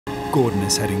Gordon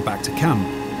is heading back to camp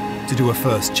to do a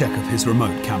first check of his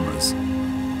remote cameras.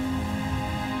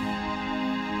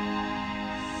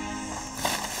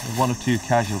 One or two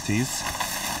casualties,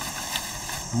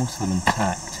 most of them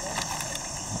intact.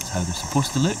 That's how they're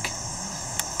supposed to look.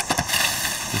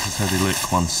 This is how they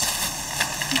look once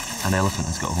an elephant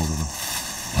has got a hold of them.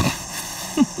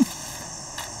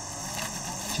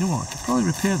 Do you know what? I could probably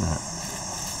repair that.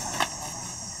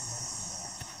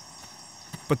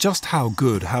 But just how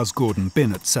good has Gordon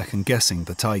been at second-guessing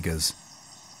the tigers?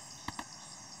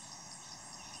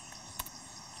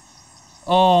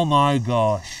 Oh my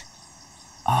gosh.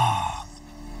 Ah.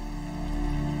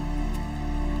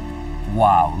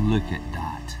 Wow, look at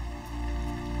that.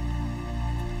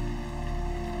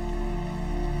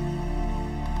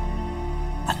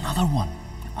 Another one.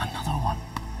 Another one.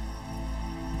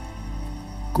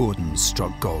 Gordon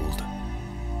struck gold.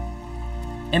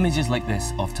 Images like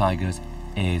this of tigers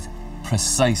is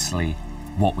precisely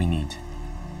what we need.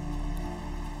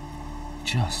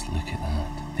 Just look at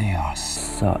that. They are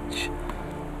such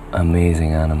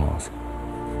amazing animals.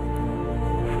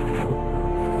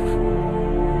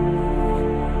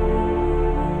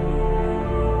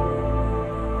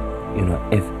 You know,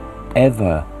 if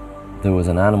ever there was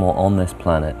an animal on this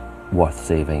planet worth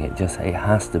saving, it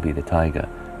has to be the tiger.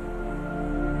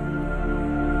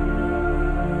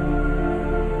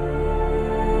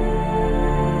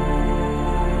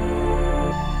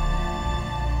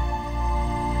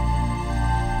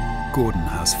 Gordon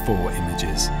has 4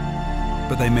 images,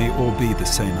 but they may all be the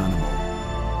same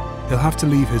animal. He'll have to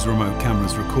leave his remote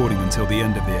cameras recording until the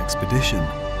end of the expedition,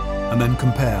 and then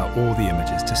compare all the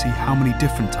images to see how many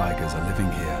different tigers are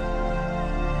living here.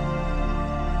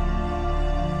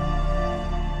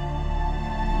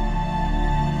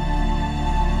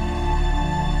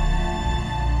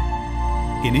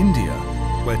 In India,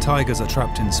 where tigers are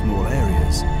trapped in small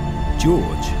areas,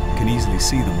 George can easily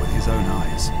see them with his own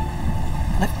eyes.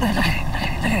 Look at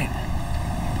it.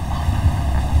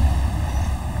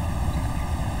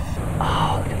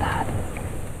 Oh, look at that.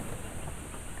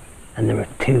 And there were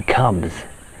 2 cubs.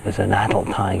 There's an adult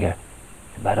tiger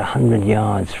about 100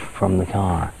 yards from the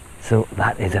car. So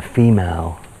that is a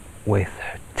female with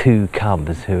 2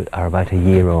 cubs who are about a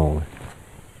year old.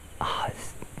 Oh,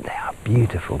 they are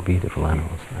beautiful, beautiful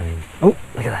animals. I mean, oh,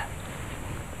 look at that.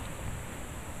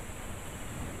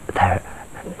 They're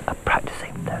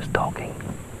practicing their stalking.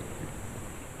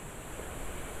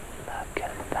 Look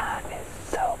at that,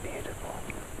 it's so beautiful.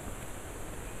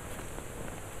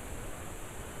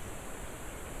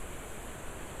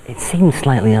 It seems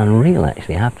slightly unreal,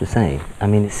 actually, I have to say. I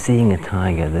mean, seeing a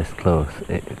tiger this close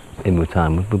in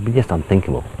Bhutan would be just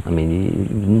unthinkable. I mean,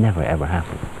 it would never ever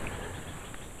happen.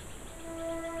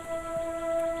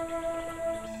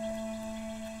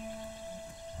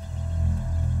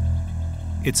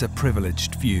 It's a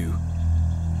privileged view.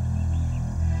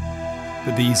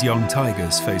 But these young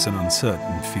tigers face an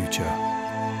uncertain future.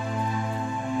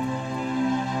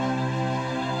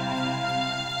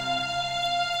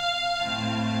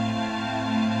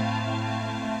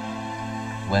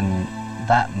 When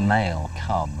that male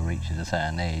cub reaches a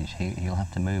certain age, he'll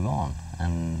have to move on,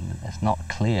 and it's not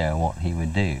clear what he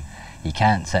would do. He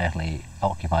can't certainly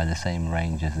occupy the same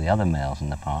range as the other males in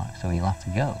the park, so he'll have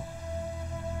to go.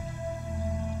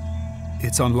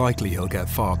 It's unlikely he'll get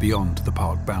far beyond the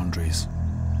park boundaries.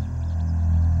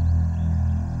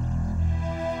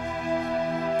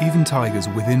 Even tigers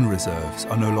within reserves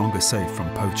are no longer safe from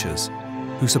poachers,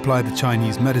 who supply the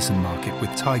Chinese medicine market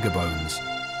with tiger bones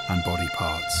and body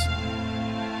parts.